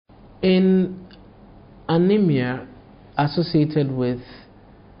In anemia associated with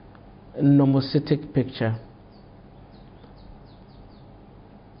normocytic picture,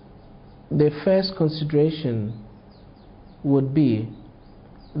 the first consideration would be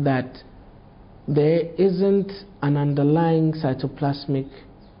that there isn't an underlying cytoplasmic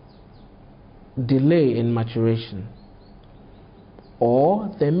delay in maturation,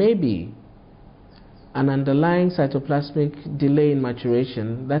 or there may be an underlying cytoplasmic delay in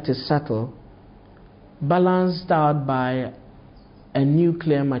maturation that is subtle, balanced out by a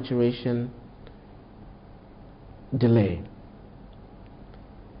nuclear maturation delay.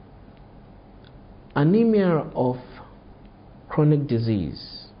 Anemia of chronic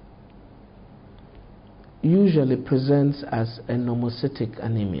disease usually presents as a normocytic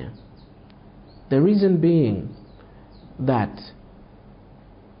anemia. The reason being that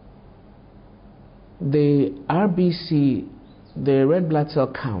the RBC, the red blood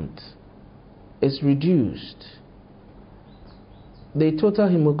cell count, is reduced. The total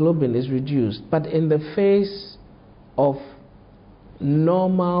hemoglobin is reduced, but in the face of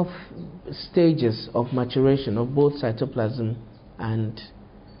normal stages of maturation of both cytoplasm and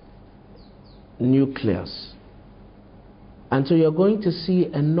nucleus. And so you're going to see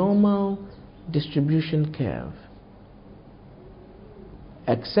a normal distribution curve,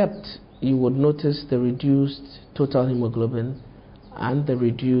 except you would notice the reduced total hemoglobin and the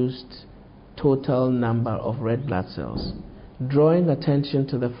reduced total number of red blood cells, drawing attention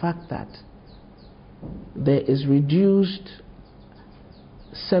to the fact that there is reduced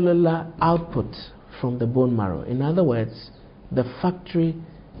cellular output from the bone marrow. In other words, the factory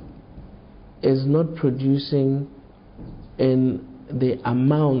is not producing in the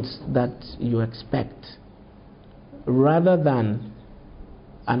amounts that you expect, rather than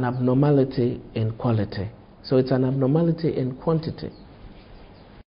an abnormality in quality. So it's an abnormality in quantity.